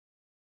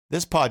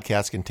This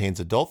podcast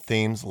contains adult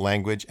themes,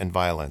 language, and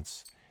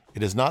violence.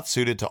 It is not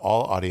suited to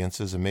all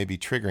audiences and may be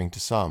triggering to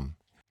some.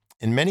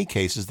 In many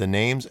cases, the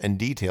names and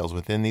details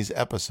within these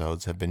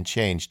episodes have been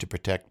changed to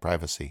protect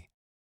privacy.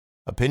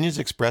 Opinions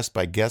expressed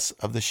by guests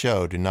of the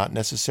show do not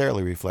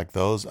necessarily reflect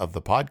those of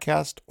the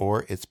podcast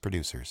or its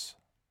producers.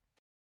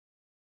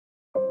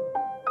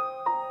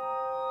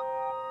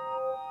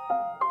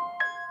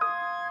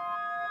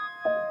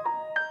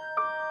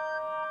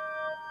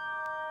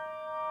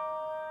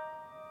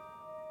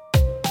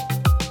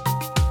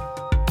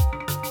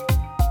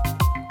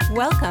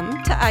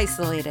 Welcome to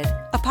Isolated,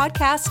 a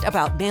podcast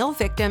about male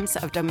victims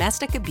of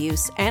domestic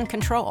abuse and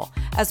control,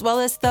 as well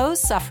as those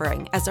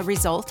suffering as a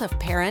result of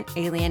parent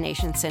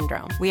alienation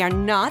syndrome. We are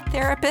not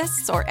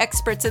therapists or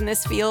experts in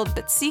this field,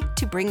 but seek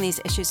to bring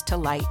these issues to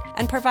light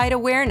and provide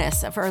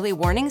awareness of early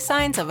warning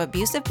signs of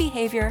abusive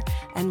behavior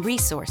and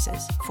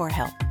resources for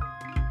help.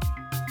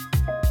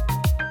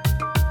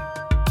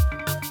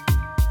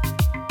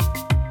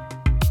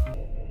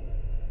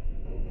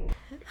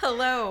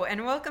 Hello,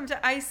 and welcome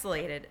to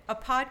Isolated, a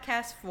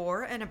podcast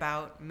for and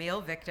about male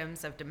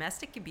victims of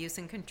domestic abuse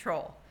and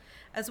control,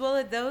 as well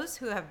as those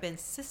who have been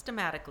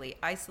systematically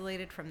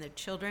isolated from their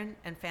children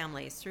and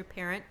families through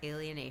parent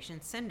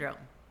alienation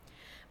syndrome.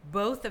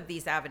 Both of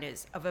these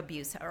avenues of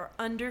abuse are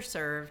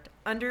underserved,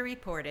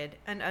 underreported,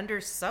 and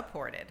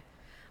undersupported.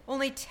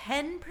 Only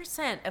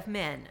 10% of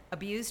men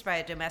abused by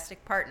a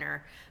domestic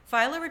partner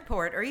file a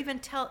report or even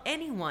tell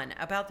anyone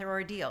about their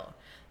ordeal.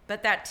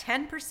 But that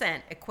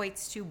 10%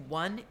 equates to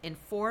 1 in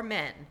 4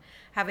 men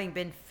having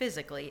been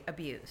physically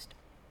abused.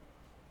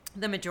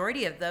 The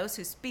majority of those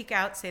who speak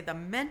out say the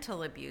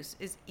mental abuse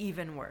is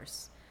even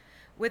worse.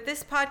 With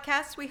this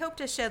podcast, we hope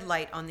to shed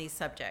light on these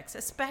subjects,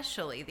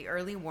 especially the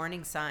early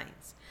warning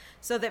signs,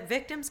 so that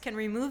victims can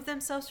remove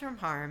themselves from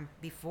harm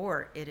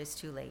before it is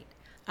too late.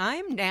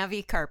 I'm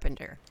Navi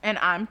Carpenter. And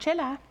I'm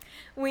Chela.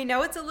 We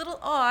know it's a little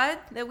odd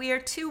that we are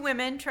 2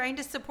 women trying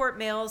to support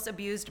males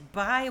abused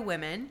by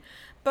women,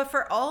 but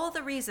for all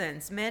the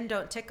reasons men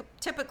don't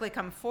typically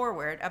come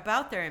forward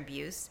about their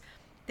abuse,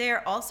 they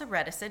are also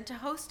reticent to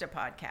host a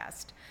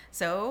podcast.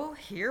 So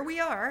here we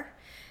are.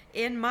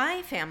 In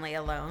my family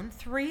alone,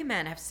 3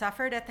 men have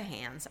suffered at the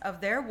hands of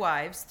their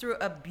wives through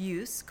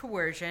abuse,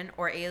 coercion,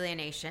 or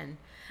alienation.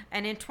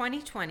 And in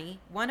 2020,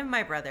 one of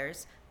my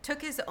brothers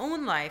took his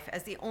own life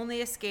as the only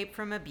escape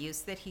from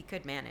abuse that he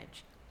could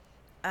manage.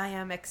 I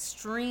am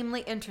extremely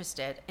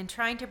interested in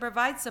trying to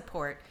provide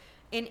support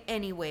in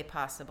any way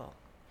possible.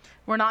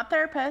 We're not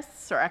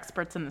therapists or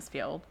experts in this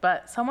field,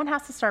 but someone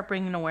has to start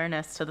bringing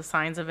awareness to the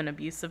signs of an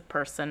abusive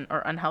person or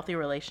unhealthy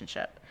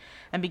relationship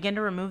and begin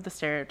to remove the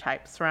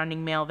stereotypes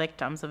surrounding male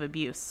victims of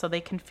abuse so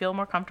they can feel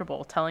more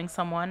comfortable telling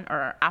someone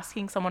or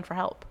asking someone for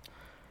help.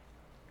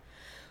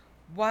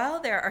 While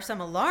there are some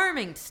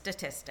alarming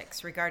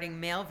statistics regarding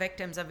male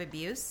victims of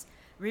abuse,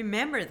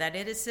 remember that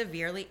it is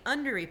severely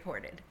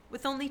underreported,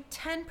 with only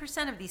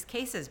 10% of these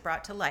cases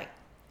brought to light.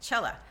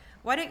 Chela,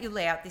 why don't you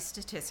lay out these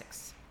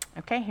statistics?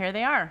 Okay, here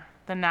they are.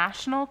 The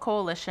National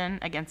Coalition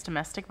Against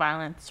Domestic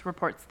Violence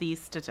reports these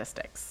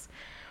statistics.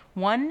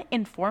 1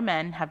 in 4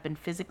 men have been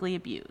physically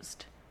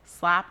abused,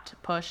 slapped,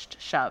 pushed,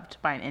 shoved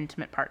by an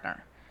intimate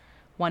partner.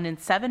 1 in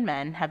 7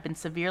 men have been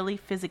severely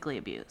physically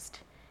abused,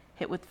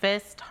 hit with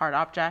fist, hard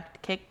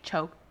object, kicked,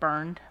 choked,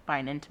 burned by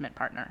an intimate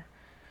partner.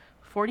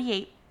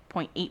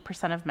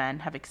 48.8% of men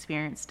have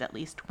experienced at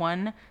least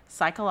 1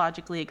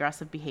 psychologically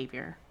aggressive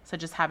behavior,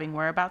 such as having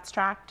whereabouts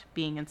tracked,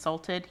 being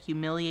insulted,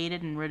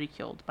 humiliated, and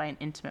ridiculed by an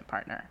intimate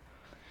partner.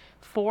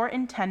 4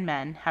 in 10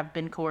 men have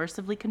been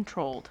coercively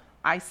controlled,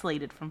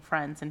 isolated from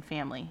friends and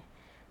family,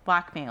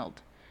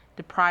 blackmailed,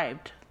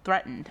 deprived,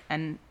 threatened,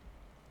 and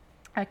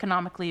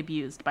economically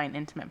abused by an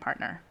intimate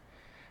partner.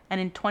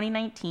 And in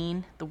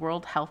 2019, the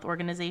World Health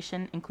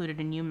Organization included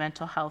a new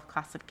mental health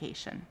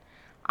classification,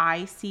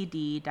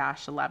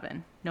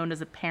 ICD-11, known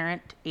as a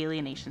parent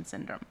alienation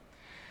syndrome.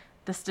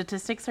 The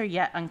statistics are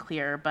yet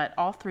unclear, but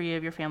all 3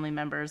 of your family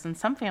members and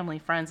some family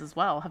friends as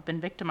well have been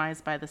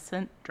victimized by the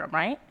syndrome,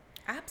 right?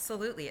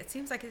 Absolutely. It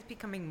seems like it's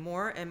becoming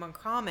more and more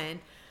common,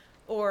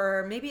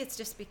 or maybe it's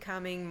just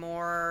becoming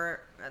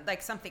more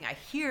like something I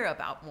hear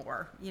about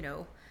more. You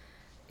know,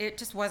 it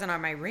just wasn't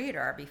on my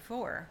radar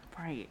before.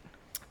 Right.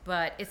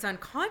 But it's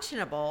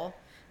unconscionable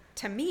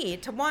to me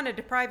to want to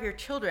deprive your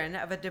children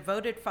of a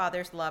devoted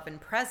father's love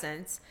and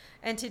presence,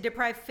 and to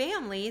deprive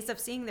families of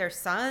seeing their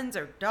sons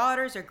or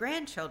daughters or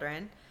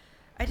grandchildren.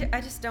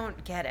 I just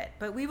don't get it.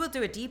 But we will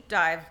do a deep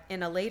dive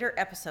in a later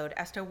episode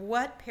as to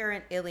what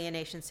parent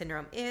alienation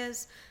syndrome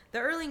is, the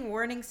early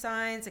warning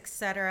signs,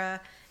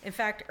 etc. In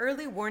fact,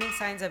 early warning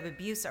signs of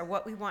abuse are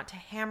what we want to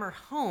hammer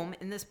home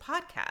in this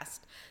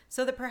podcast,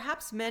 so that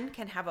perhaps men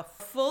can have a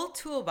full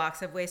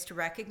toolbox of ways to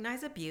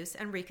recognize abuse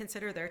and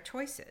reconsider their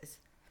choices.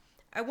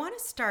 I want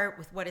to start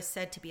with what is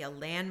said to be a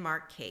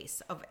landmark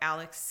case of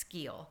Alex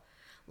Skeel.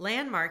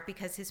 Landmark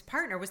because his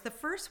partner was the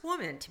first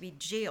woman to be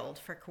jailed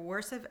for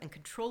coercive and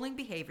controlling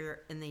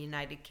behavior in the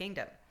United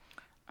Kingdom.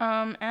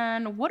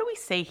 And what do we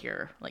say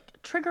here?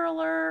 Like, trigger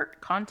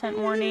alert, content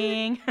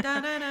warning.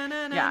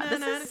 Yeah,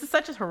 this is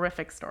such a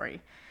horrific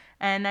story.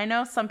 And I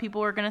know some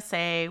people are going to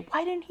say,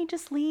 why didn't he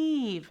just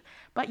leave?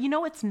 But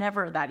it's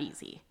never that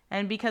easy.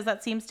 And because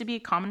that seems to be a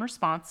common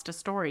response to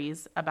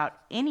stories about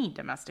any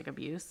domestic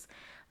abuse,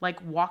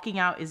 like walking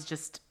out is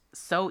just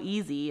so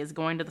easy as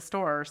going to the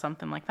store or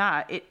something like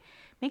that, it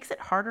makes it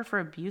harder for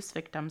abuse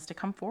victims to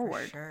come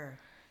forward. For sure.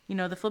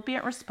 The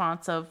flippant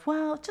response of,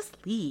 well, just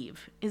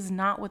leave is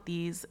not what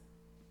these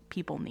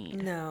people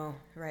need. No,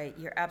 right.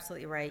 You're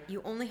absolutely right.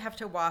 You only have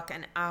to walk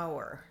an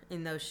hour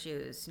in those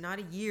shoes, not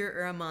a year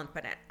or a month,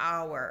 but an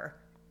hour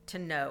to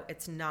know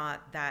it's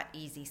not that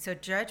easy. So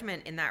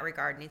judgment in that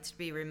regard needs to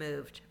be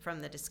removed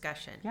from the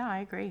discussion. Yeah, I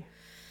agree.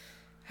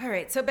 All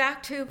right, so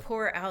back to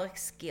poor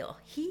Alex Skeel.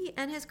 He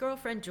and his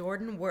girlfriend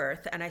Jordan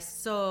Worth, and I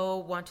so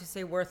want to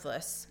say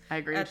worthless. I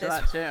agree with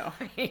that too.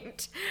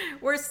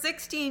 Were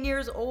 16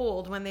 years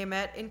old when they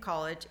met in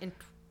college in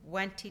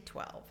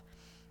 2012.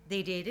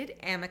 They dated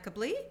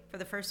amicably for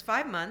the first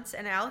 5 months,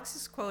 and Alex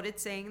is quoted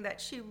saying that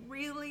she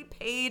really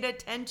paid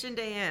attention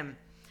to him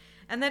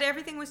and that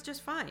everything was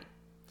just fine.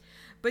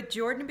 But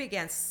Jordan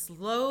began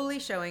slowly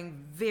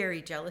showing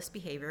very jealous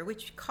behavior,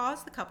 which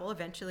caused the couple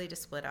eventually to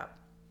split up.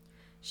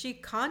 She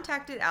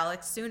contacted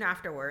Alex soon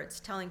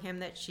afterwards, telling him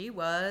that she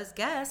was,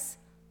 guess,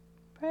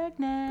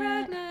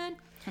 pregnant.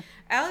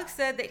 Alex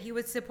said that he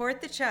would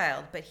support the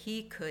child, but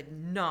he could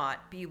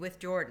not be with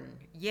Jordan.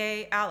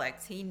 Yay,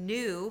 Alex. He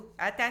knew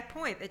at that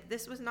point that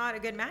this was not a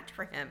good match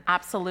for him.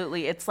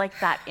 Absolutely. It's like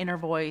that inner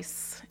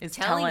voice is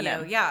telling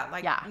him. Yeah.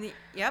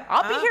 Yep.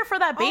 I'll be here for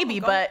that baby,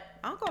 but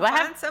I'll go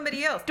find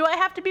somebody else. Do I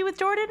have to be with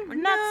Jordan? No.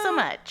 Not so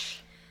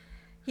much.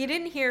 He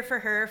didn't hear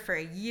from her for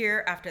a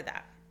year after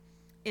that.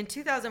 In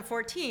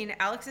 2014,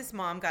 Alex's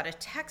mom got a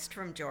text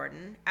from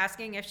Jordan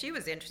asking if she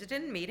was interested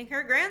in meeting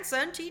her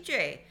grandson,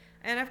 TJ.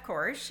 And of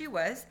course, she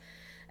was.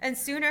 And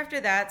soon after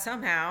that,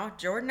 somehow,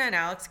 Jordan and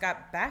Alex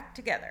got back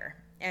together.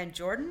 And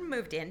Jordan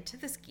moved into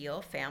the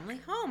Skeel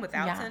family home with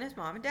Alex and his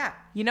mom and dad.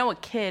 A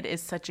kid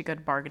is such a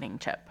good bargaining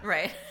chip.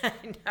 Right. I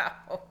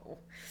know.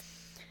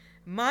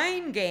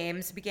 Mind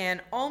games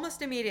began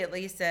almost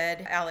immediately,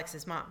 said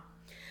Alex's mom.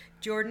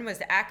 Jordan was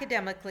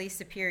academically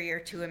superior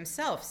to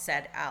himself,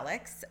 said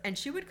Alex, and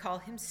she would call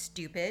him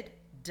stupid,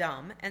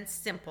 dumb, and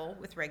simple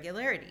with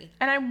regularity.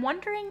 And I'm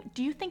wondering,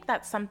 do you think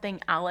that's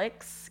something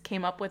Alex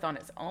came up with on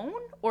his own?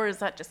 Or is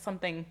that just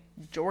something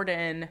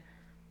Jordan,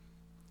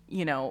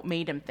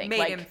 made him think?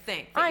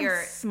 That I'm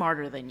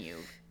smarter than you,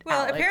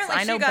 Well, Alex. apparently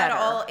I know she got better.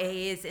 all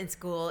A's in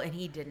school and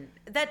he didn't.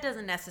 That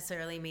doesn't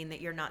necessarily mean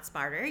that you're not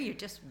smarter. You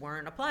just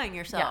weren't applying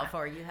yourself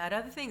or you had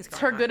other things going on. It's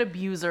her good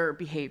abuser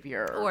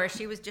behavior. Or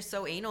she was just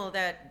so anal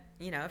that,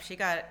 if she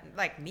got,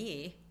 like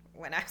me,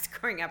 when I was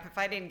growing up, if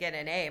I didn't get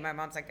an A, my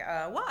mom's like,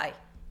 why?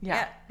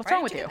 Yeah. What's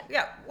wrong with you?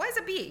 Yeah. Why is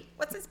a B?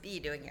 What's this B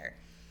doing here?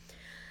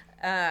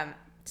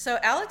 So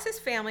Alex's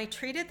family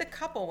treated the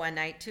couple one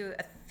night to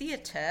the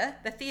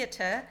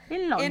theater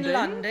in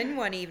London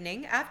one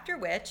evening, after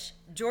which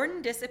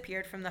Jordan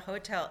disappeared from the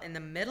hotel in the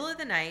middle of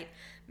the night,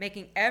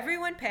 making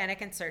everyone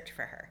panic and search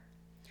for her.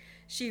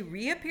 She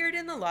reappeared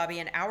in the lobby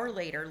an hour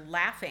later,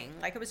 laughing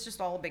like it was just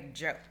all a big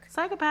joke.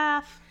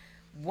 Psychopath.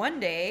 One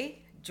day,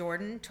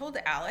 Jordan told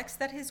Alex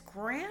that his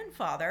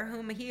grandfather,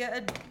 whom he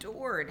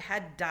adored,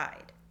 had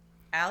died.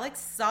 Alex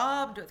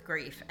sobbed with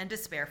grief and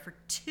despair for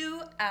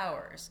 2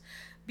 hours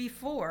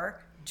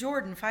before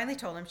Jordan finally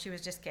told him she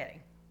was just kidding.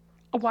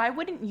 Why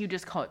wouldn't you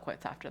just call it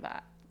quits after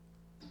that?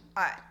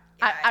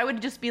 I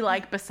would just be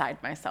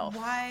beside myself.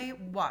 Why?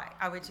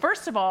 I would.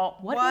 First of all,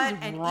 what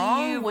is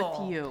wrong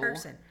with you?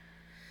 Person.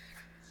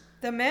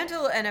 The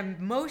mental and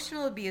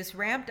emotional abuse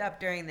ramped up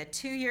during the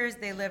 2 years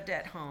they lived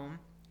at home,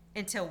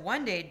 until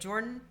one day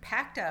Jordan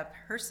packed up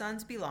her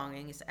son's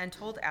belongings and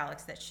told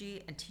Alex that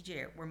she and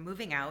TJ were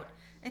moving out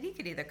and he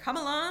could either come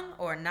along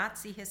or not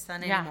see his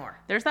son anymore.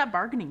 There's that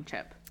bargaining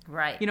chip.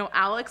 Right.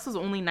 Alex was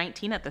only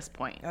 19 at this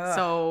point. Ugh.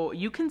 So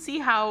you can see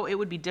how it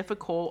would be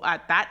difficult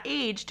at that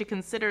age to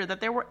consider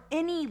that there were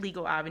any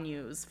legal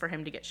avenues for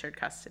him to get shared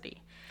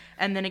custody.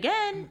 And then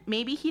again,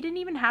 maybe he didn't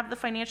even have the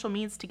financial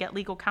means to get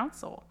legal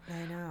counsel.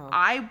 I know.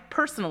 I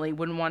personally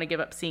wouldn't want to give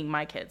up seeing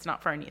my kids,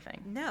 not for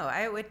anything. No,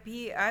 I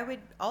would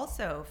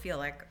also feel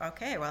like,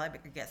 okay, well, I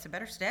guess I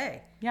better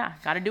stay. Yeah,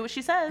 got to do what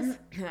she says.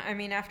 I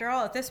mean, after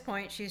all, at this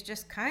point, she's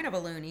just kind of a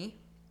loony.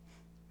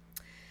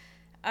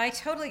 I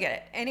totally get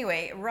it.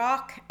 Anyway,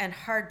 rock and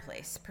hard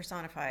place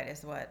personified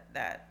is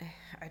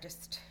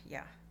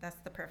that's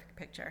the perfect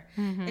picture.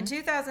 Mm-hmm. In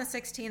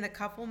 2016, the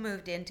couple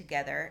moved in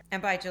together,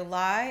 and by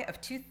July of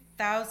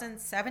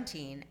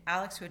 2017,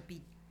 Alex would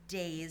be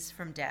days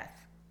from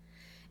death.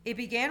 It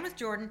began with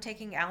Jordan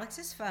taking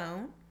Alex's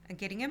phone and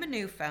getting him a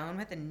new phone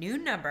with a new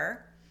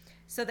number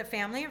so that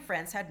family and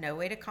friends had no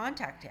way to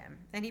contact him.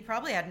 And he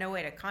probably had no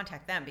way to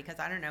contact them, because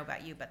I don't know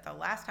about you, but the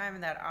last time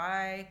that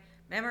I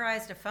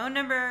memorized a phone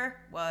number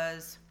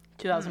was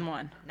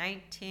 2001.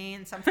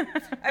 19 something.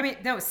 I mean,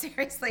 no,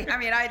 seriously. I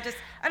mean, I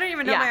don't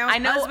even know my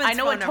own husband's I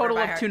know phone a total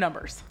number of 2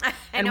 numbers. I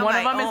and know one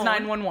of them my is own.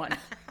 911.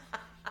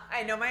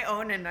 I know my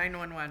own and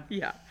 911.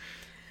 Yeah.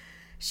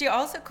 She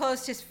also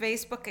closed his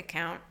Facebook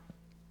account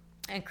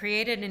and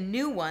created a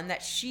new one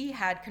that she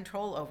had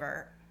control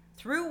over,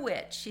 through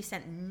which she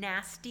sent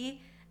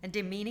nasty and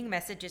demeaning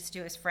messages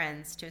to his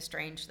friends to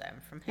estrange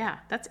them from him. Yeah,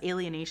 that's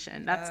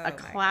alienation. That's a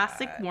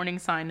classic warning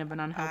sign of an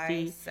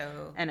unhealthy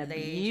and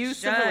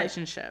abusive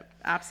relationship.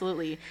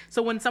 Absolutely.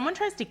 So when someone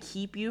tries to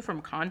keep you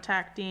from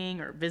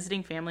contacting or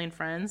visiting family and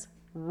friends,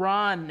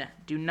 run.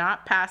 Do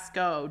not pass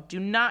go. Do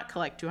not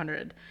collect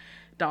 $200.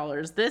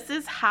 This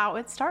is how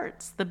it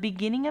starts. The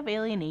beginning of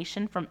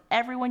alienation from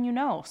everyone you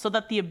know, so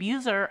that the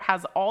abuser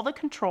has all the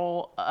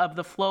control of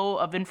the flow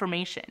of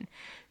information.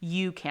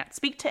 You can't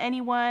speak to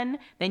anyone,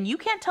 then you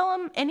can't tell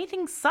them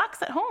anything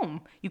sucks at home.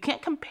 You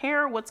can't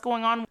compare what's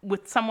going on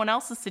with someone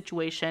else's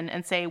situation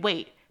and say,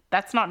 wait,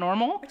 that's not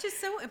normal. Which is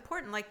so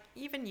important. Like,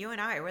 even you and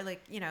I, we're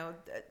like, you know,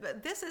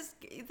 this is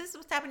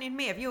what's happening to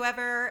me. Have you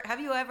ever,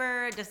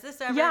 does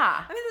this ever?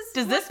 Yeah. I mean,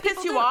 does this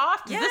piss you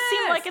off? Does this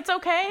seem like it's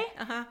okay?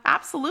 Uh-huh.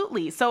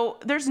 Absolutely. So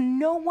there's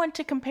no one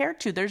to compare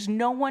to. There's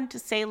no one to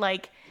say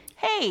like,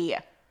 hey,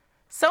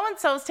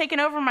 so-and-so's taken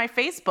over my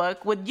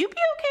Facebook. Would you be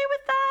okay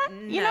with that?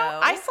 No. You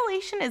know,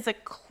 isolation is a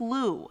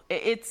clue.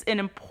 It's an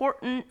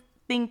important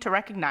thing to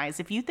recognize.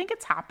 If you think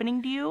it's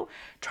happening to you,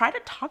 try to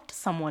talk to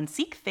someone,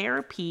 seek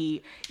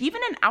therapy,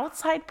 even an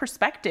outside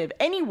perspective,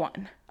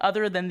 anyone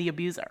other than the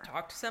abuser.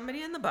 Talk to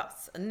somebody in the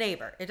bus, a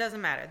neighbor, it doesn't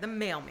matter, the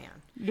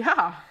mailman.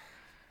 Yeah.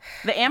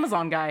 The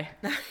Amazon guy.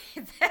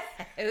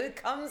 Who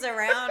comes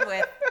around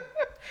with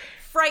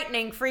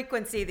frightening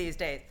frequency these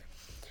days.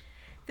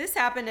 This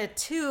happened to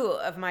 2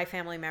 of my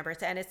family members,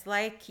 and it's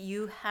like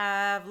you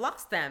have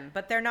lost them,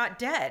 but they're not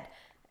dead.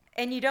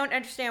 And you don't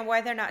understand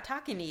why they're not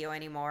talking to you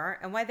anymore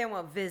and why they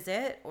won't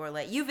visit or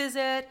let you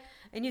visit.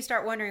 And you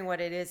start wondering what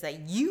it is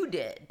that you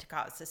did to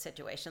cause the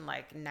situation.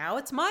 Like, now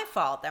it's my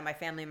fault that my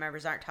family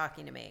members aren't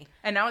talking to me.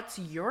 And now it's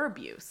your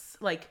abuse.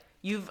 Like,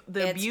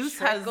 abuse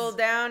trickled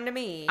down to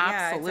me.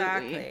 Absolutely. Yeah,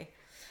 exactly.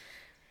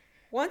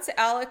 Once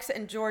Alex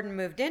and Jordan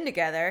moved in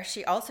together,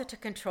 she also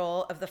took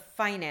control of the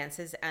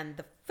finances and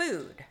the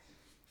food.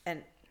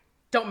 And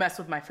don't mess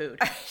with my food.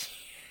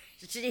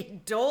 She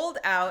doled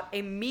out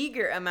a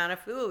meager amount of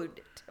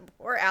food to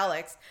poor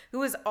Alex, who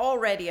was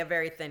already a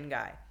very thin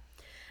guy.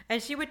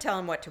 And she would tell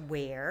him what to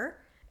wear,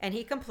 and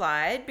he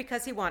complied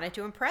because he wanted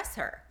to impress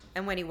her.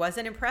 And when he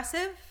wasn't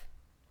impressive,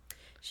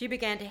 she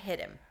began to hit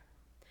him.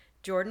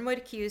 Jordan would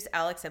accuse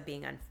Alex of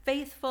being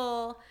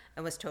unfaithful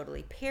and was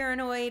totally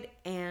paranoid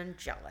and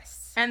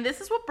jealous. And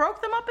this is what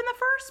broke them up in the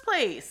first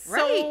place.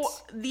 Right. So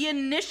the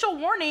initial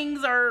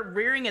warnings are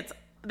rearing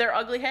their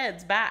ugly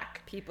heads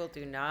back. People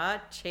do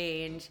not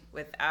change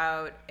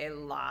without a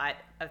lot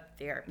of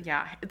therapy.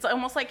 Yeah, it's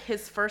almost like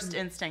his first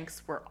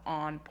instincts were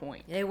on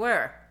point. They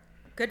were.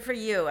 Good for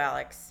you,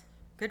 Alex.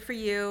 Good for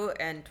you,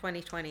 and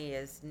 2020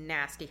 is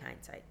nasty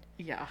hindsight.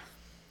 Yeah.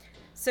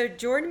 So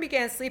Jordan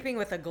began sleeping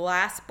with a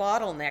glass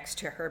bottle next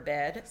to her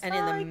bed, and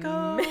in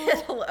the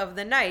middle of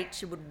the night,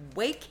 she would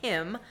wake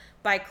him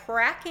by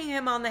cracking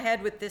him on the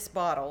head with this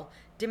bottle,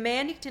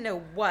 demanding to know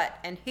what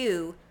and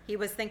who he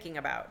was thinking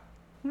about.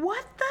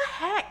 What the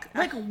heck?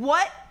 Like,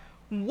 what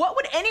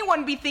would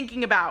anyone be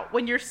thinking about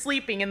when you're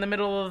sleeping in the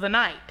middle of the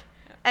night?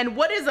 And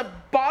what is a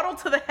bottle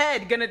to the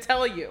head gonna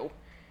tell you?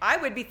 I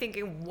would be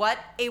thinking, what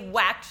a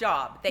whack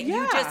job that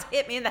you just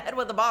hit me in the head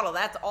with a bottle.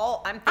 That's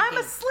all I'm thinking. I'm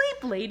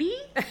asleep, lady.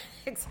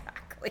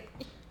 Exactly.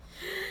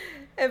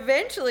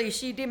 Eventually,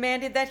 she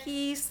demanded that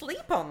he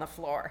sleep on the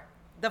floor.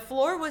 The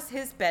floor was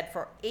his bed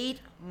for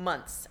 8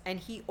 months, and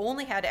he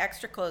only had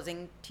extra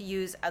clothing to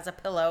use as a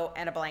pillow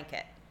and a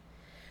blanket.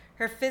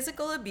 Her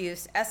physical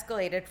abuse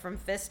escalated from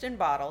fist and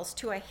bottles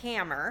to a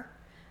hammer,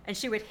 and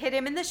she would hit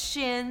him in the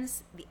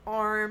shins, the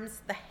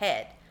arms, the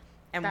head.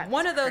 And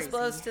one of those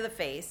blows to the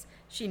face,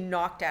 she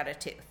knocked out a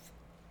tooth.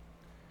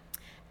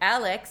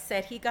 Alex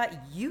said he got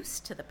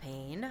used to the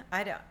pain.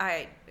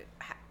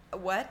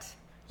 What?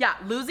 Yeah,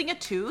 losing a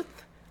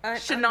tooth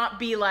should not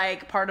be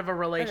like part of a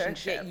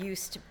relationship.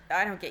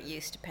 I don't get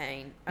used to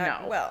pain. No.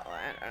 Well,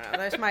 I don't know.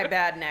 There's my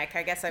bad neck.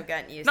 I guess I've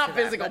gotten used to not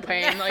that. Not physical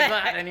pain like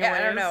that anyway. Yeah,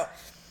 I don't know.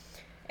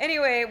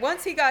 Anyway,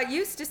 once he got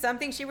used to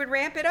something, she would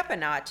ramp it up a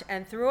notch.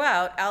 And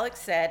throughout, Alex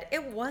said,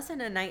 it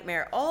wasn't a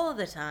nightmare all of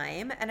the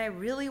time, and I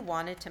really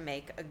wanted to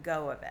make a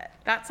go of it.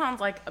 That sounds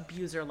like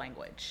abuser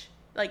language.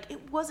 Like,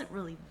 it wasn't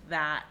really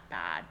that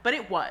bad, but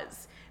it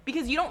was.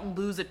 Because you don't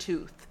lose a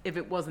tooth if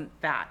it wasn't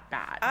that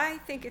bad. I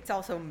think it's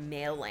also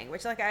male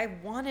language. Like, I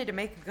wanted to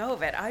make a go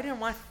of it. I didn't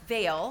want to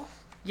fail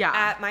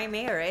at my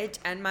marriage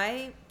and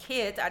my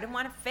kids. I didn't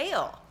want to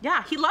fail.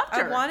 Yeah, he loved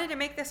her. I wanted to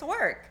make this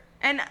work.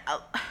 And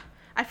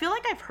I feel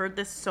like I've heard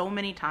this so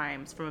many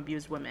times from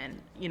abused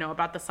women,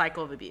 about the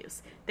cycle of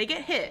abuse. They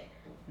get hit.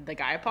 The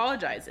guy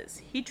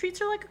apologizes. He treats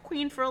her like a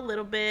queen for a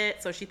little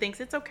bit, so she thinks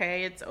it's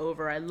okay, it's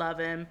over, I love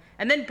him.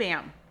 And then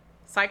bam,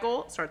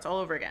 cycle starts all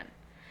over again.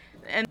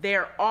 And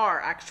there are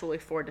actually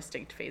 4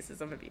 distinct phases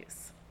of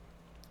abuse.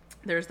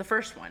 There's the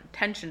first one,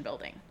 tension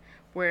building,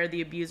 where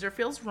the abuser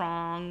feels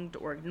wronged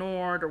or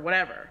ignored or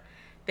whatever.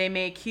 They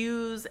may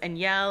accuse and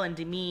yell and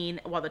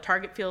demean while the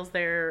target feels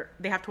they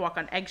have to walk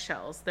on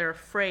eggshells. They're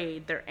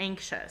afraid. They're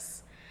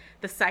anxious.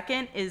 The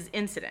second is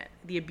incident.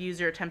 The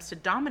abuser attempts to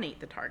dominate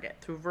the target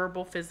through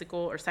verbal, physical,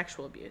 or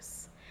sexual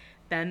abuse.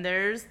 Then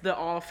there's the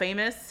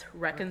all-famous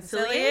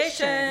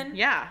reconciliation.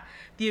 Yeah.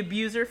 The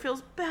abuser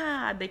feels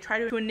bad. They try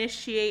to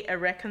initiate a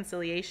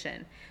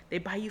reconciliation. They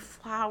buy you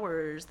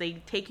flowers.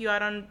 They take you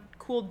out on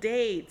cool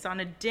dates, on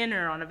a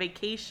dinner, on a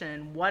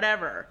vacation,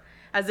 whatever.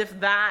 As if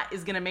that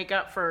is going to make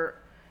up for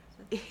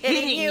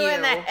hitting you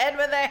in the head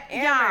with a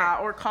hammer. Yeah,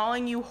 or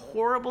calling you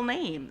horrible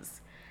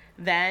names.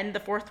 Then the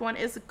fourth one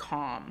is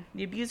calm.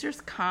 The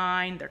abuser's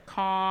kind. They're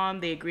calm.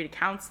 They agree to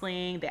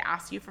counseling. They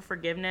ask you for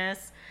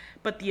forgiveness.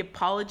 But the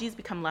apologies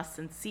become less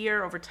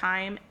sincere over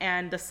time.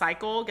 And the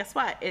cycle, guess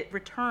what? It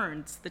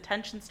returns. The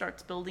tension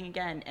starts building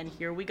again. And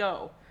here we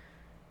go.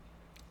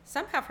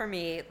 Somehow for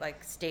me,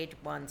 like, stage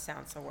 1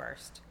 sounds the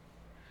worst.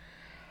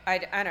 I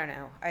don't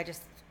know.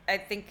 I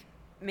think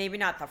maybe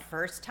not the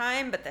first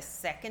time, but the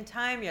second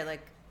time you're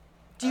like,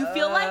 do you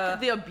feel like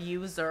the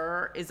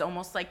abuser is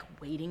almost like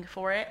waiting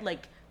for it?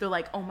 Like, they're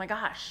like, oh my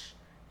gosh,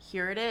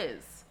 here it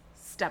is.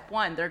 Step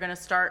 1, they're going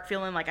to start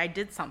feeling like I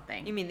did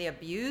something. You mean the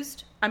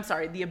abused? I'm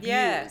sorry, the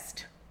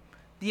abused.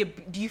 Yeah.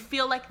 Do you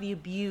feel like the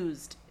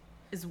abused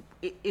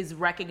is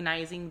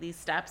recognizing these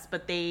steps,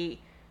 but they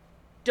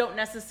don't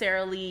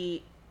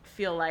necessarily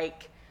feel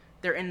like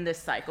they're in this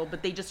cycle,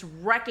 but they just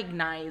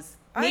recognize,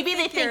 maybe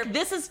they think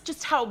this is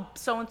just how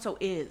so-and-so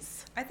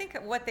is. I think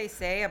what they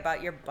say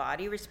about your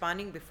body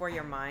responding before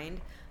your mind,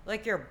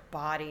 like your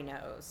body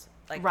knows.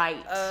 Like,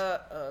 right.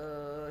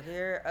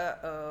 Here,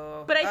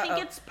 But I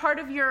think it's part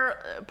of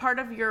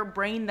your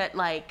brain that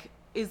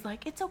is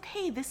like, it's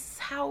okay. This is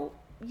how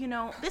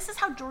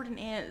Jordan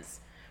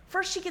is.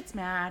 First she gets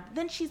mad,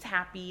 then she's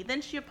happy,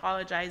 then she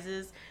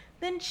apologizes,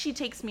 then she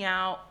takes me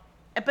out.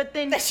 But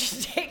then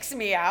she takes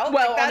me out.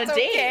 Well, like, on a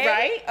date, okay.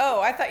 right? Oh,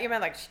 I thought you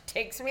meant like she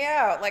takes me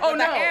out, like with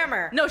a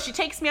hammer. No, she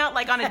takes me out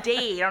like on a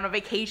date, on a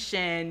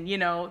vacation.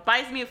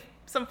 Buys me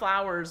some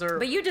flowers or.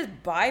 But you just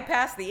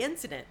bypass the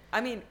incident. I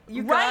mean,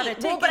 you right. gotta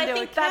take well, but into I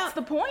think account. that's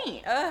the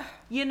point.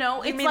 You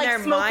it's mean like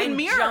their smoke and mind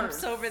mirrors.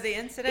 Jumps over the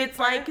incident. It's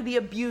like the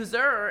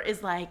abuser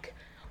is like,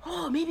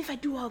 oh, maybe if I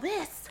do all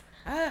this.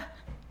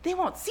 They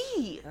won't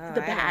see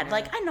the bad.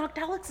 Like, I knocked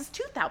Alex's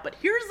tooth out, but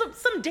here's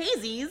some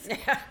daisies.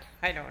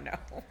 I don't know.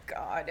 Oh,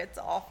 God, it's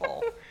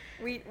awful.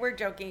 We're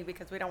joking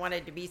because we don't want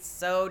it to be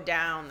so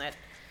down that,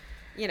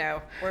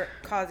 we're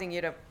causing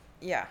you to,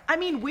 I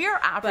mean, we're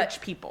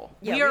average people.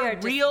 Yeah, we are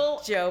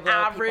real Joe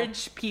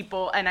average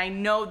people, and I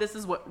know this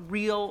is what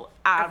real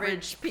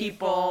average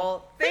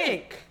people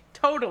think.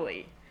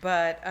 Totally.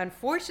 But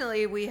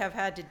unfortunately, we have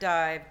had to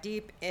dive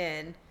deep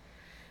in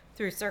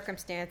through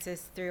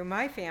circumstances, through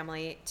my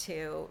family,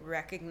 to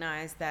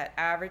recognize that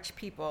average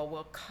people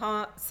will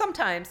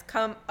sometimes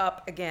come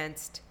up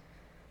against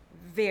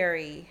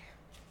very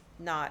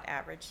not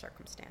average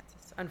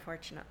circumstances,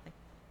 unfortunately.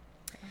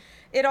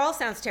 It all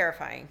sounds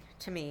terrifying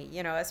to me.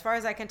 As far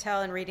as I can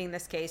tell in reading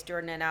this case,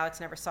 Jordan and Alex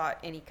never sought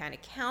any kind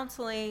of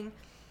counseling.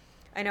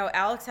 I know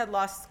Alex had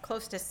lost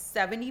close to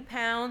 70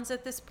 pounds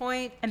at this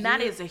point. And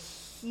that is a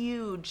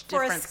huge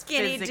difference for a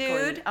skinny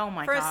physically. dude. Oh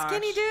my gosh. gosh. For a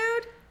skinny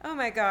dude? Oh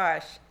my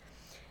gosh.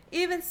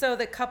 Even so,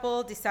 the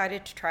couple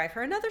decided to try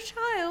for another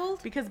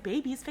child. Because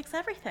babies fix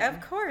everything. Of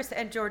course.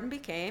 And Jordan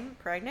became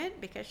pregnant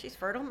because she's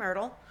fertile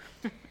Myrtle.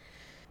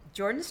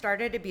 Jordan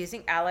started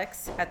abusing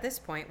Alex at this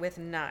point with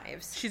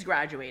knives. She's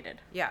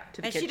graduated. Yeah.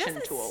 To the and kitchen she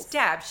doesn't tools.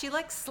 stab. She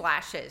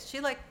slashes.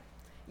 She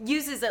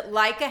uses it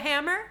like a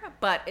hammer,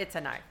 but it's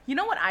a knife. You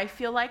know what I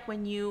feel like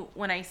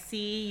when I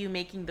see you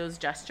making those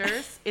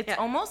gestures? It's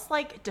almost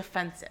like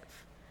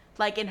defensive.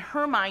 Like in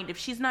her mind, if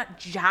she's not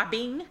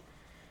jabbing,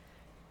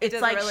 it's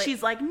like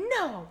she's like,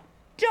 no,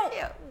 don't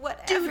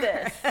do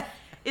this.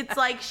 It's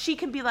like she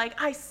can be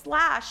like, I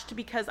slashed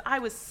because I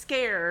was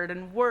scared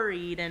and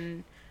worried,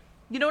 and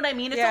you know what I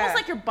mean? It's almost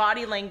like your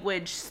body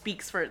language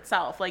speaks for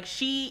itself. Like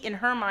she, in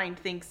her mind,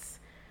 thinks,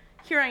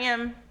 here I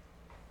am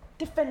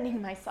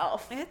defending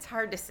myself. It's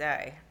hard to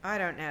say. I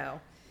don't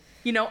know.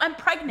 I'm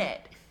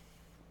pregnant.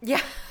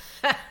 Yeah.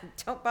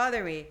 Don't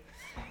bother me.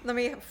 Let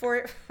me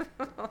forward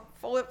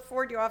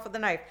you off with the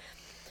knife.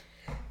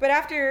 But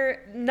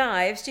after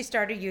knives, she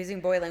started using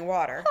boiling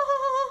water.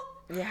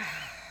 Yeah.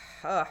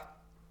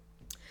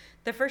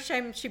 The first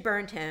time she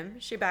burned him,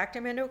 she backed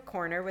him into a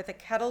corner with a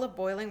kettle of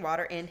boiling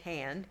water in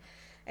hand,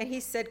 and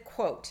he said,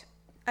 quote,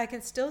 I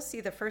can still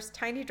see the first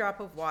tiny drop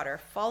of water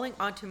falling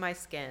onto my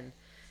skin.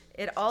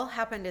 It all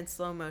happened in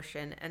slow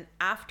motion, and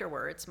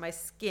afterwards, my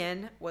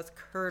skin was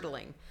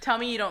curdling. Tell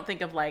me you don't think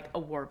of like a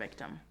war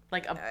victim,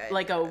 like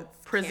a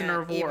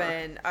prisoner of war.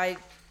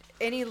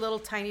 Any little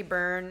tiny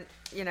burn,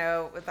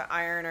 with the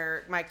iron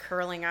or my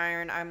curling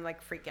iron, I'm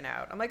like freaking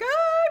out. I'm like,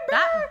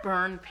 that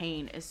burn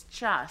pain is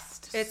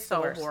it's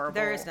so horrible.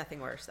 There is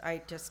nothing worse.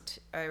 I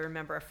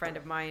remember a friend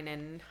of mine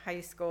in high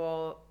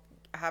school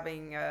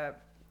having a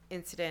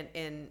incident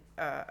in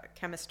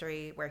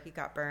chemistry where he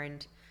got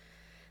burned.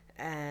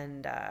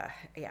 And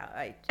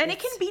it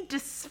can be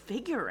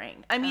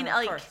disfiguring. I mean,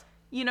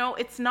 You know,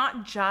 it's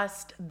not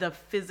just the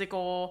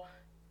physical,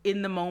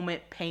 in the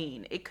moment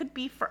pain. It could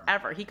be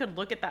forever. He could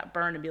look at that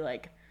burn and be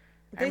like,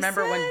 I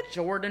remember when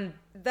Jordan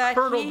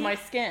curdled my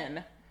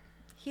skin.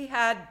 He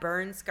had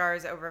burn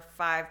scars over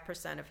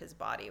 5% of his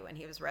body when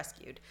he was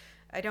rescued.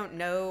 I don't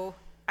know.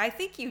 I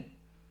think you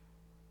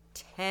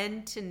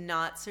tend to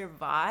not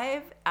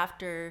survive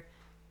after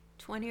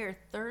 20 or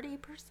 30%.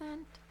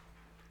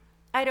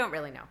 I don't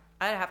really know.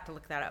 I'd have to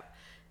look that up.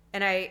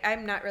 And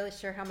I'm not really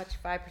sure how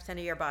much 5% of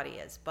your body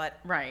is, but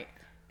right.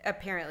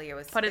 Apparently it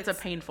was. But it's a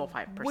painful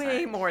 5%.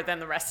 Way more than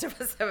the rest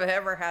of us have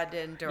ever had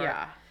to endure.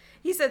 Yeah.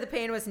 He said the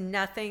pain was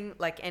nothing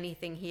like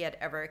anything he had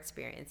ever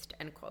experienced,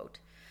 end quote.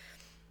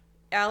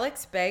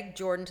 Alex begged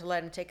Jordan to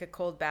let him take a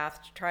cold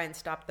bath to try and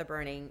stop the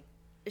burning.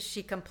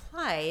 She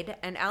complied,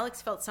 and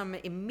Alex felt some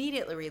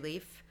immediate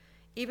relief,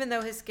 even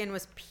though his skin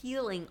was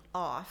peeling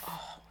off.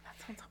 Oh,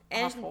 that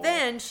sounds awful. And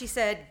then she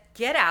said,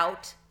 "Get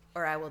out,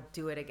 or I will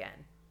do it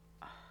again."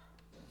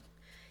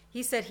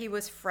 He said he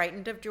was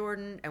frightened of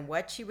Jordan and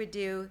what she would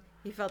do.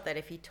 He felt that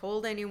if he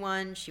told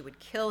anyone, she would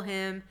kill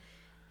him.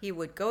 He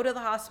would go to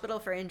the hospital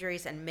for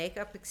injuries and make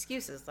up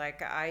excuses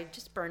like, I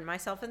just burned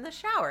myself in the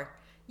shower.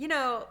 You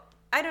know,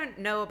 I don't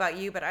know about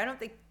you, but I don't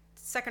think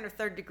second or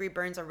third degree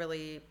burns are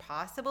really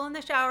possible in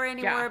the shower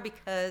anymore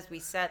because we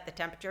set the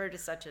temperature to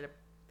such a,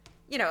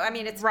 you know, I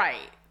mean, it's...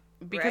 Right.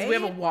 Because we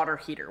have a water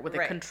heater with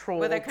a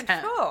controlled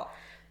temp.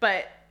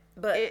 But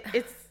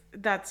it's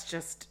that's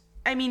just...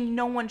 I mean,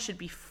 no one should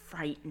be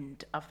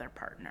frightened of their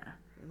partner.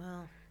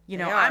 Well, you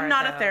know, I'm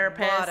not a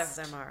therapist, a lot of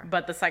them are.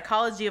 But the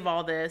psychology of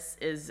all this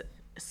is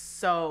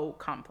so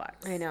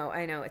complex. I know.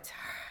 It's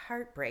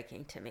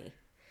heartbreaking to me.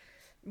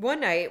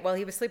 One night, while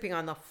he was sleeping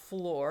on the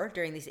floor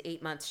during these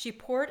 8 months, she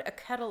poured a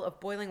kettle of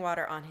boiling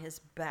water on his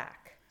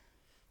back.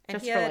 And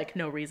just for, like,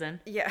 no reason?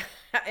 Yeah.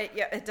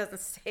 It doesn't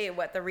say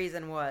what the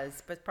reason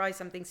was, but probably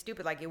something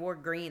stupid, like he wore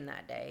green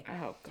that day.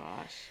 Oh,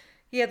 gosh.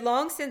 He had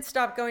long since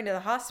stopped going to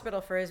the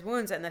hospital for his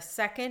wounds, and the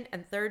second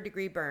and third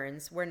degree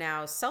burns were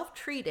now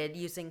self-treated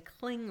using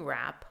cling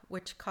wrap,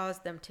 which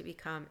caused them to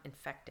become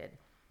infected.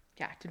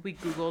 Yeah, did we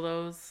Google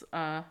those?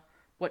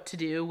 What to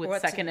do with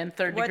second and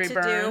third degree burns?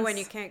 What to do when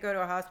you can't go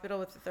to a hospital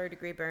with a third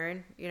degree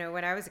burn? You know,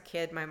 when I was a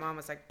kid, my mom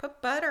was like,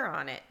 put butter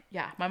on it.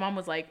 Yeah, my mom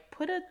was like,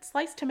 put a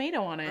sliced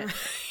tomato on it.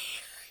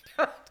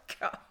 Oh,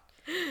 God.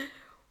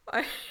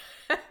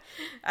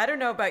 I don't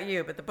know about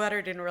you, but the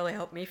butter didn't really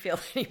help me feel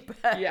any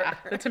better. Yeah,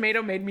 the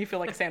tomato made me feel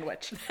like a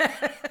sandwich.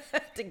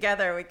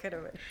 Together, we could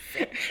have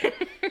been.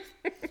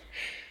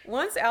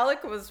 Once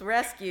Alec was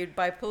rescued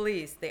by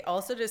police, they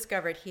also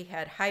discovered he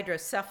had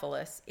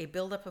hydrocephalus, a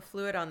buildup of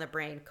fluid on the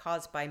brain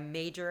caused by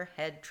major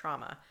head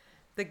trauma.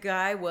 The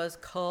guy was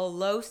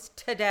close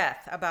to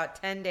death, about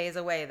 10 days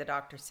away, the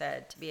doctor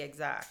said, to be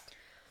exact.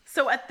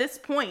 So at this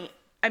point,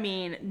 I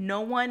mean,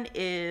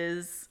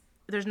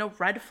 there's no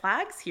red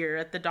flags here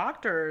at the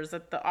doctors,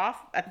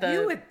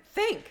 You would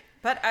think.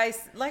 But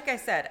like I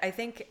said, I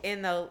think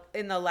in the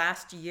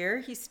last year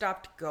he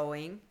stopped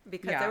going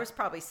because there was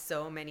probably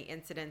so many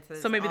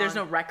incidences. So maybe there's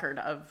no record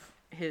of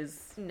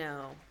his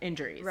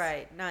injuries.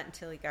 Right, not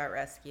until he got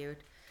rescued.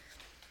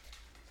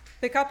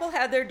 The couple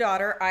had their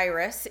daughter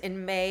Iris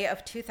in May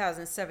of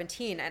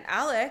 2017, and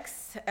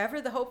Alex, ever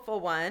the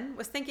hopeful one,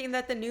 was thinking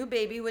that the new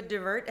baby would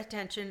divert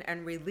attention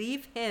and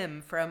relieve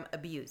him from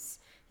abuse.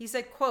 He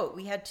said, quote,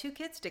 "We had 2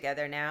 kids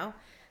together now,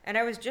 and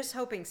I was just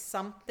hoping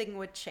something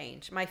would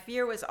change. My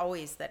fear was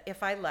always that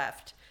if I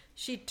left,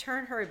 she'd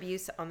turn her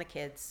abuse on the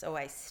kids, so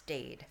I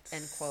stayed,"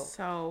 end quote.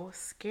 So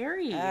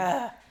scary.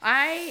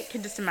 I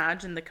can just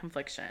imagine the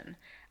confliction.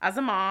 As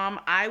a mom,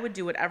 I would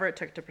do whatever it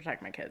took to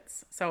protect my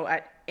kids. So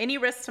at any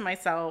risk to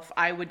myself,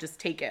 I would just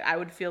take it. I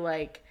would feel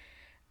like,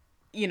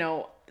 you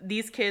know,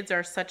 these kids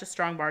are such a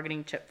strong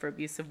bargaining chip for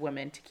abusive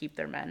women to keep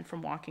their men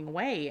from walking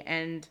away.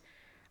 And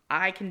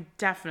I can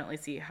definitely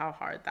see how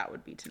hard that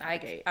would be to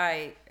navigate.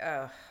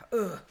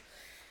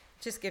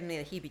 Just give me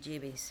the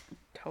heebie-jeebies.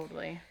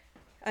 Totally.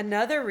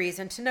 Another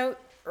reason to note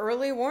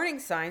early warning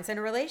signs in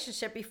a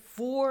relationship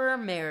before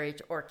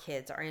marriage or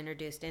kids are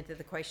introduced into the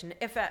equation,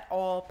 if at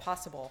all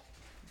possible.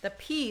 The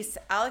peace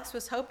Alex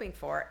was hoping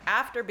for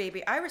after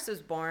baby Iris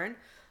was born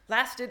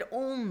lasted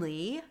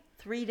only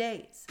 3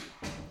 days.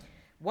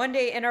 One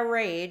day in a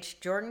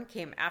rage, Jordan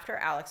came after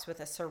Alex with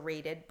a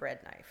serrated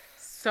bread knife.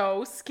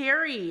 So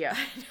scary.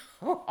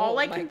 All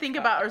I can think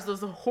about is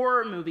those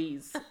horror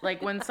movies,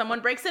 like when someone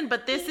breaks in,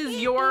 but this is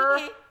your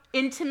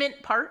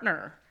intimate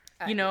partner,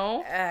 you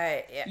know?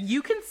 Yeah.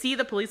 You can see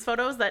the police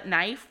photos. That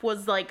knife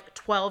was like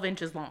 12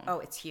 inches long. Oh,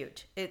 it's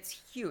huge.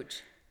 It's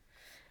huge.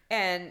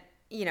 And,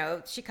 you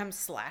know, she comes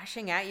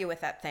slashing at you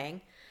with that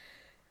thing.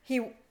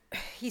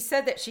 He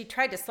said that she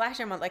tried to slash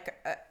him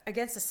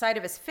against the side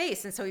of his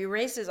face, and so he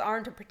raised his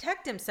arm to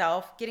protect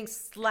himself, getting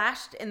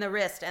slashed in the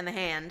wrist and the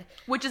hand,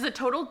 which is a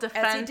total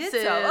defensive. As he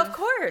did so, of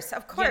course,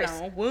 you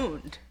know,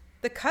 wound.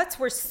 The cuts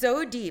were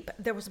so deep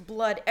there was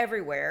blood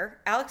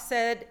everywhere. Alex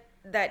said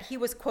that he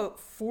was, quote,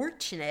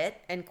 fortunate,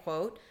 end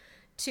quote,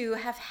 to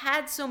have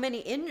had so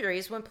many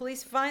injuries when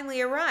police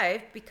finally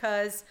arrived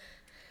because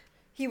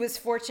He was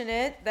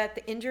fortunate that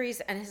the injuries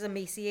and his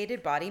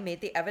emaciated body made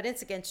the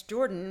evidence against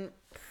Jordan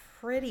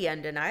pretty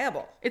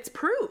undeniable. It's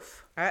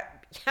proof.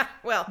 Yeah,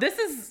 well, This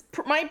is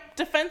my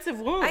defensive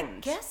wound. I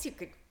guess you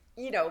could,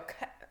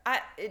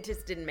 it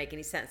just didn't make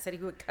any sense that he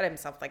would cut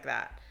himself like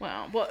that.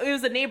 Well, it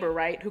was a neighbor,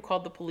 right, who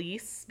called the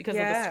police because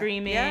of the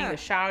screaming, the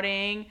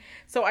shouting.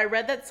 So I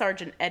read that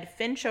Sergeant Ed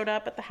Finn showed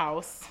up at the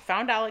house,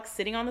 found Alex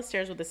sitting on the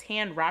stairs with his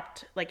hand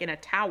wrapped like in a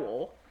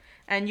towel.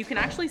 And you can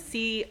actually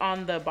see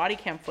on the body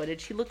cam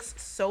footage, he looks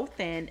so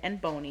thin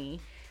and bony.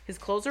 His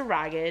clothes are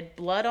ragged,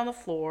 blood on the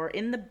floor,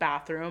 in the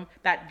bathroom,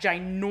 that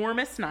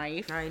ginormous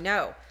knife. I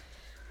know.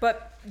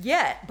 But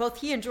yet,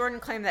 both he and Jordan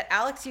claim that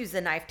Alex used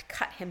the knife to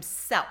cut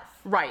himself.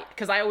 Right,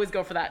 because I always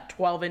go for that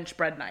 12-inch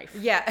bread knife.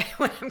 Yeah,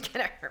 when I'm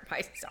going to hurt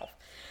myself.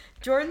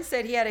 Jordan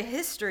said he had a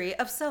history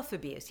of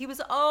self-abuse. He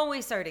was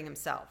always hurting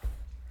himself.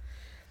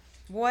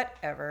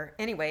 Whatever.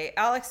 Anyway,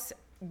 Alex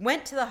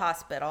went to the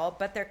hospital,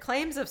 but their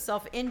claims of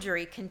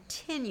self-injury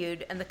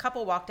continued, and the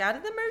couple walked out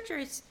of the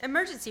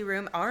emergency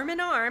room arm in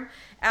arm.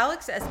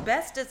 Alex, as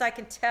best as I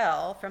can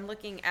tell from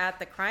looking at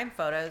the crime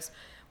photos,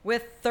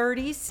 with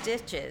 30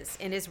 stitches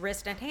in his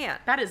wrist and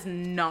hand. That is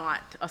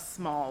not a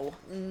small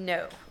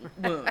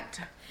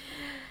wound.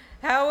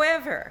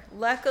 However,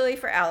 luckily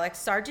for Alex,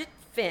 Sergeant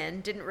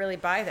Finn didn't really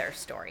buy their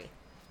story.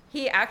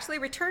 He actually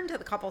returned to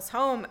the couple's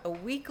home a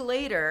week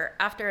later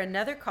after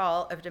another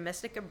call of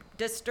domestic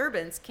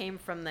disturbance came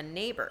from the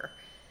neighbor.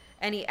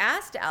 And he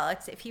asked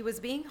Alex if he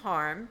was being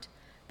harmed,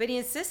 but he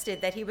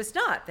insisted that he was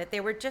not, that they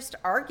were just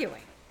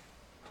arguing.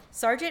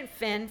 Sergeant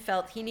Finn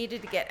felt he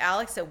needed to get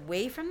Alex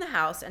away from the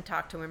house and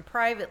talk to him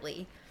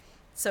privately,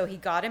 so he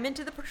got him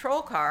into the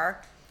patrol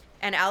car,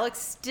 and Alex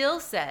still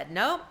said,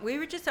 "Nope, we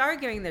were just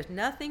arguing. There's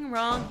nothing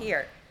wrong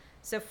here."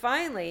 So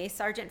finally,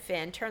 Sergeant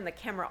Finn turned the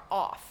camera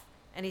off,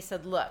 and he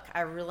said, "Look, I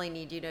really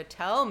need you to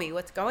tell me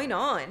what's going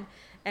on."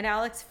 And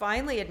Alex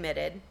finally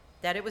admitted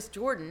that it was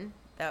Jordan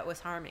that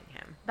was harming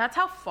him. That's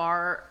how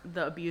far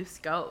the abuse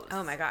goes.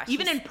 Oh my gosh.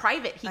 Even in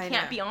private, he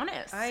can't be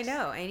honest. I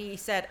know. And he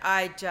said,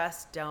 "I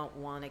just don't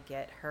want to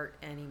get hurt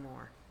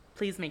anymore."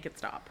 Please make it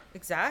stop.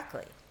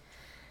 Exactly.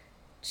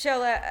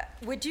 Sheila,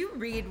 would you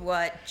read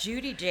what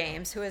Judy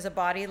James, who is a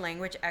body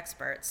language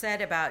expert,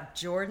 said about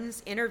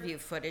Jordan's interview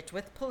footage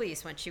with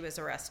police when she was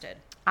arrested?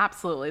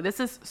 Absolutely. This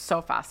is so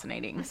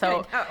fascinating.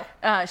 So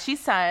she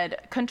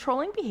said,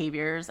 controlling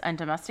behaviors and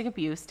domestic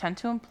abuse tend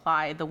to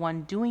imply the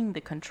one doing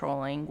the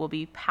controlling will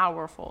be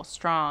powerful,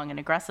 strong, and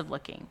aggressive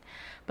looking.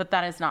 But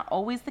that is not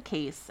always the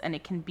case, and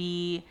it can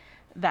be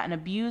that an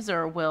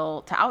abuser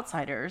will, to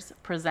outsiders,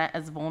 present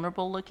as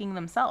vulnerable looking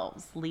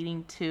themselves,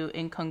 leading to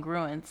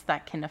incongruence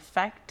that can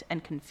affect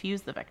and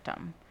confuse the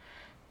victim.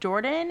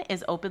 Jordan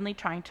is openly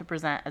trying to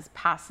present as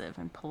passive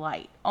and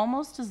polite,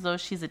 almost as though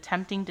she's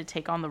attempting to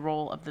take on the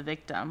role of the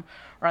victim,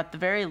 or at the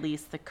very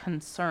least, the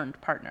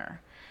concerned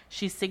partner.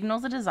 She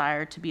signals a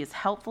desire to be as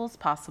helpful as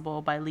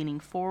possible by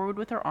leaning forward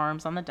with her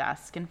arms on the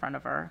desk in front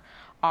of her,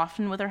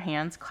 often with her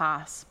hands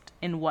clasped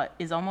in what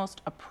is almost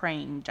a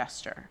praying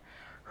gesture.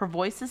 Her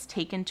voice is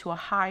taken to a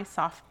high,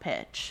 soft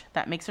pitch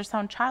that makes her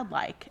sound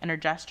childlike, and her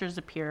gestures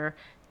appear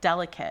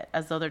delicate,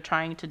 as though they're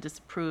trying to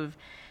disprove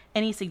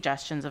any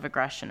suggestions of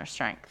aggression or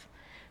strength.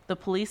 The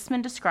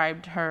policeman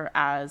described her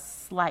as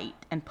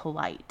slight and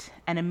polite,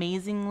 and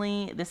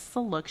amazingly, this is a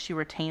look she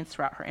retains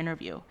throughout her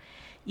interview.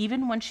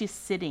 Even when she's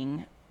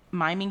sitting,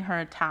 miming her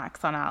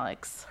attacks on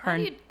Alex. How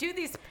do you do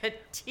these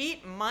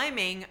petite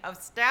miming of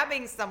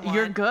stabbing someone?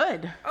 You're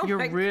good. Oh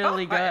You're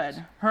really gosh.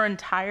 good. Her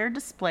entire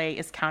display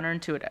is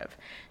counterintuitive.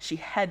 She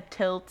head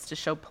tilts to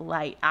show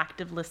polite,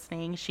 active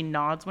listening. She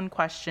nods when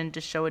questioned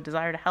to show a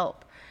desire to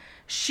help.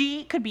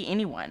 She could be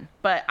anyone,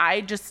 but I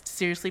just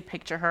seriously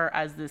picture her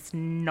as this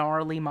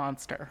gnarly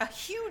monster. A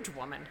huge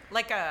woman,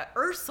 like a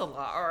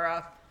Ursula or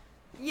a,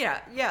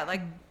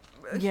 like,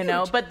 you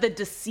know, but the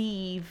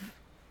deceive,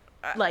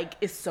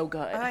 is so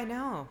good. I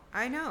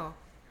know.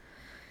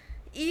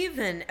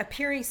 Even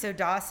appearing so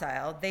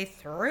docile, they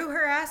threw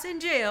her ass in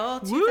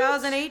jail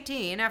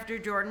 2018 after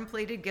Jordan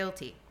pleaded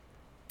guilty.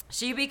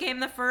 She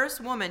became the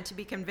first woman to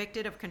be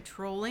convicted of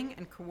controlling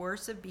and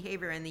coercive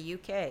behavior in the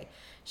UK.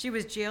 She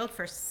was jailed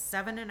for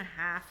 7.5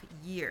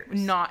 years.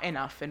 Not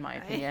enough, in my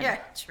opinion. Yeah,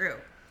 true.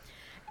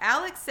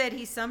 Alex said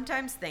he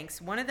sometimes thinks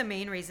one of the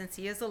main reasons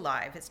he is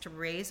alive is to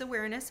raise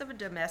awareness of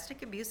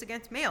domestic abuse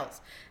against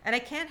males. And I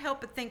can't help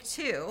but think,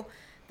 too,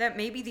 that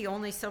maybe the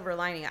only silver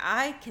lining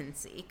I can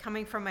see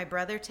coming from my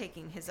brother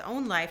taking his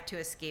own life to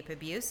escape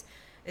abuse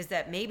is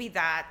that maybe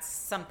that's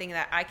something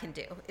that I can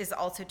do, is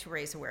also to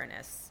raise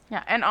awareness.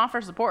 Yeah, and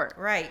offer support.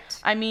 Right.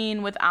 I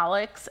mean, with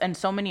Alex and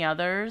so many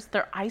others,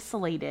 they're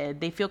isolated.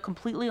 They feel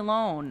completely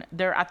alone.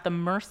 They're at the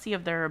mercy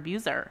of their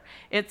abuser.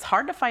 It's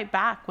hard to fight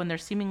back when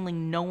there's seemingly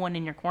no one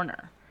in your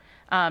corner.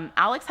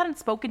 Alex hadn't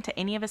spoken to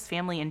any of his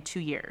family in 2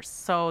 years,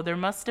 so there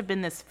must have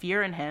been this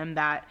fear in him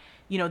that,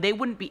 they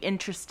wouldn't be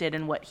interested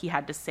in what he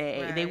had to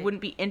say. Right. They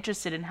wouldn't be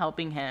interested in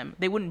helping him.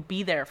 They wouldn't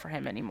be there for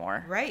him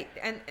anymore. Right.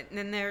 And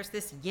then there's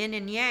this yin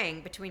and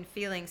yang between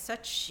feeling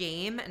such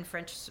shame and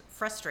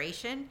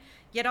frustration,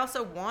 yet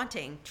also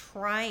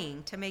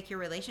trying to make your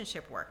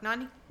relationship work,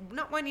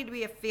 not wanting to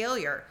be a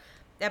failure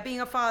at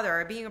being a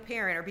father or being a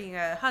parent or being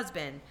a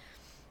husband.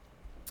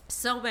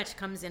 So much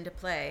comes into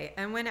play.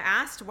 And when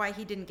asked why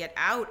he didn't get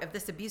out of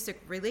this abusive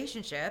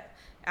relationship,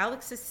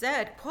 Alex has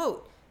said,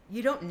 quote,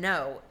 "You don't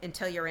know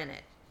until you're in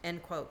it,"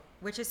 end quote,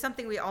 which is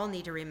something we all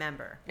need to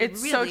remember.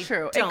 It's really so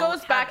true. It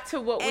goes back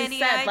to what we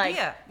said, like,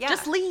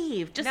 just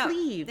leave,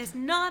 leave. It's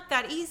not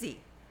that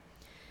easy.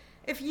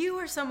 If you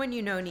or someone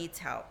you know needs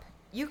help,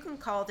 you can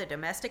call the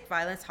domestic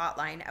violence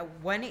hotline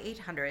at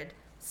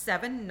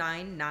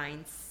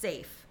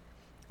 1-800-799-SAFE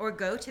or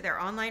go to their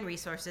online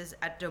resources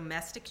at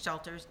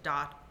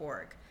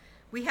domesticshelters.org.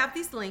 We have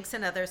these links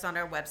and others on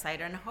our website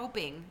and are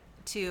hoping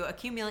to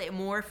accumulate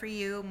more for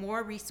you,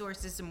 more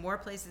resources and more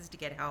places to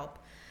get help.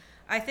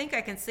 I think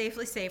I can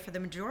safely say for the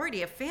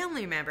majority of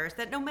family members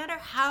that no matter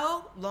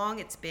how long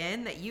it's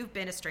been that you've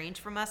been estranged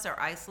from us or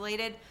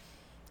isolated,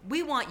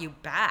 we want you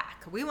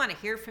back. We want to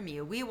hear from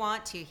you. We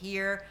want to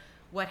hear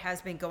what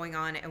has been going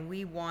on, and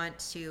we want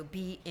to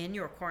be in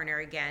your corner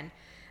again.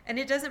 And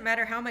it doesn't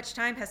matter how much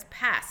time has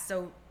passed,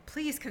 so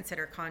please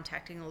consider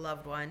contacting a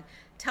loved one.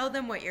 Tell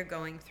them what you're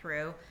going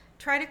through.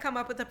 Try to come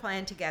up with a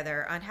plan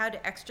together on how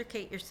to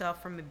extricate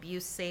yourself from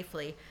abuse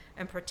safely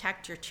and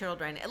protect your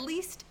children, at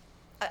least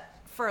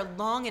for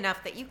long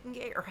enough that you can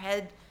get your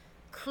head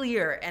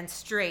clear and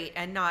straight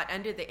and not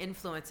under the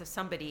influence of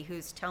somebody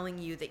who's telling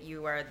you that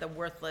you are the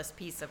worthless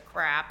piece of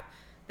crap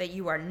that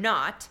you are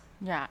not.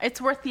 Yeah, it's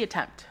worth the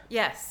attempt.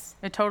 Yes.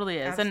 It totally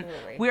is.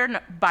 Absolutely. And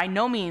we're by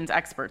no means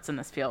experts in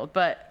this field,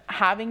 but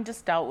having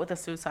just dealt with the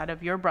suicide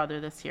of your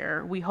brother this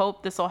year, we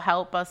hope this will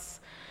help us,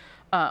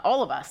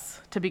 all of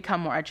us, to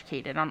become more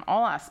educated on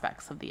all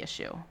aspects of the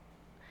issue.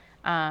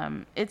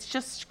 It's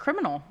just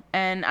criminal.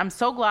 And I'm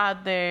so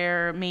glad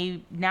there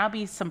may now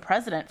be some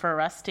precedent for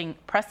arresting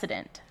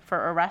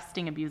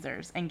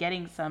abusers and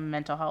getting some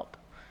mental help.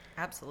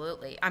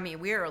 Absolutely. I mean,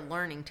 we are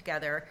learning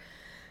together.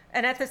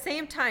 And at the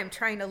same time,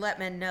 trying to let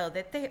men know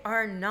that they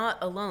are not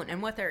alone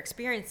in what they're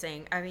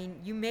experiencing. I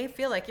mean, you may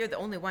feel like you're the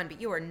only one, but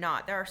you are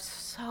not. There are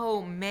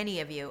so many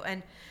of you.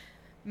 And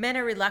men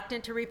are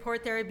reluctant to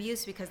report their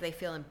abuse because they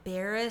feel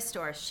embarrassed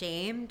or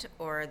ashamed,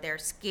 or they're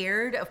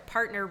scared of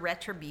partner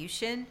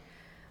retribution,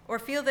 or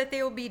feel that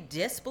they will be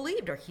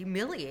disbelieved or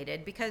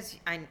humiliated because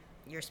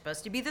you're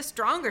supposed to be the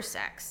stronger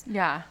sex.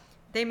 Yeah.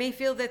 They may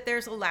feel that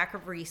there's a lack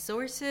of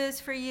resources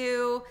for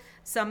you.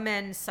 Some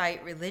men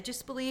cite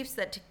religious beliefs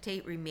that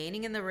dictate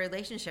remaining in the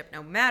relationship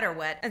no matter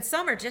what. And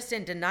some are just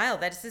in denial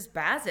that it's as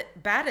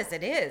bad as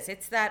it is.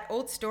 It's that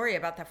old story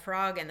about the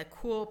frog and the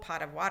cool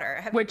pot of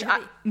water. I've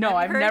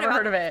never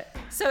heard of it.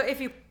 So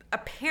if you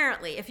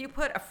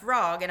put a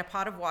frog in a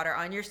pot of water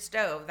on your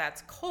stove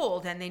that's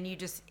cold, and then you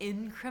just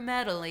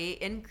incrementally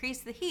increase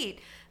the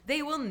heat,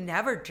 they will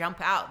never jump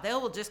out. They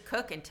will just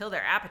cook until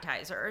they're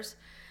appetizers.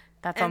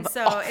 That sounds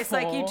awful. It's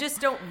like you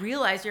just don't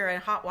realize you're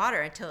in hot water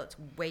until it's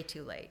way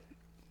too late.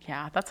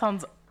 Yeah, that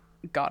sounds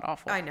god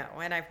awful. I know,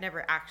 and I've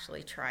never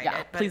actually tried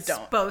it, but please it's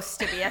supposed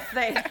to be a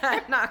thing.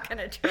 I'm not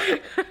going to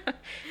try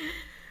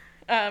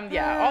it.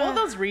 All of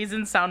those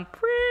reasons sound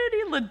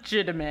pretty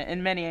legitimate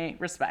in many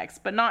respects,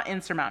 but not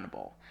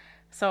insurmountable.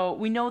 So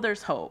we know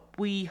there's hope.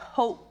 We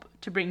hope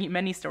to bring you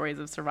many stories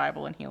of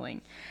survival and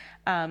healing.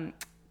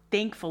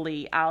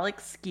 Thankfully,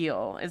 Alex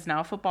Skeel is now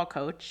a football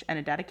coach and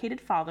a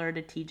dedicated father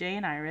to TJ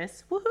and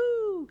Iris.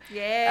 Woohoo!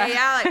 Yay,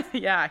 Alex!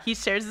 Yeah, he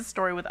shares his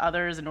story with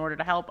others in order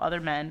to help other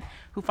men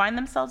who find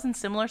themselves in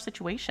similar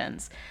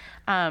situations.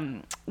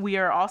 We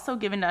are also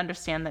given to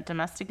understand that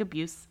domestic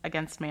abuse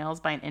against males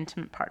by an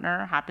intimate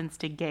partner happens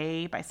to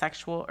gay,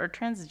 bisexual, or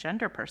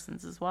transgender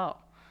persons as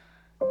well.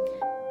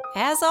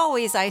 As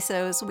always,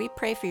 ISOs, we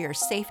pray for your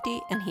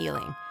safety and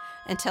healing.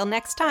 Until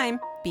next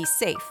time, be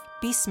safe,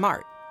 be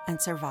smart,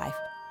 and survive.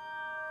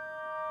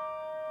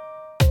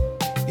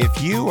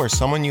 If you or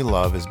someone you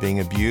love is being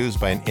abused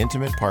by an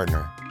intimate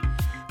partner,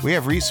 we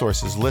have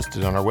resources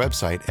listed on our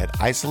website at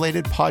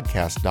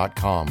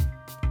isolatedpodcast.com.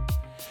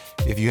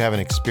 If you have an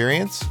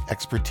experience,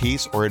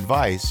 expertise, or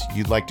advice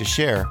you'd like to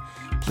share,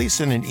 please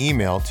send an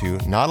email to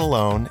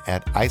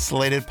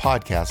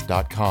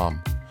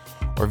notalone@isolatedpodcast.com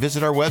or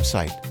visit our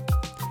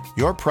website.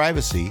 Your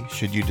privacy,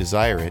 should you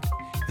desire it,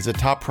 is a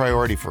top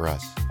priority for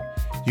us.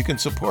 You can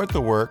support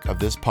the work of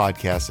this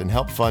podcast and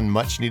help fund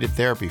much-needed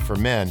therapy for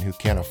men who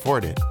can't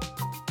afford it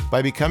by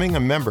becoming a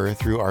member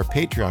through our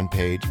Patreon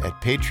page at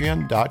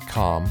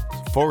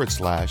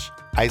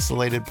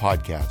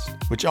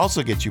patreon.com/isolatedpodcast, which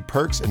also gets you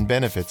perks and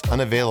benefits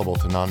unavailable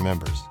to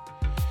non-members.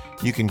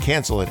 You can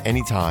cancel at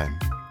any time.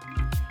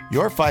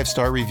 Your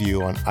 5-star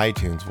review on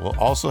iTunes will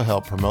also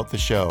help promote the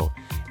show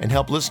and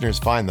help listeners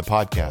find the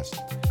podcast.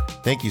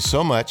 Thank you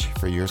so much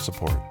for your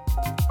support.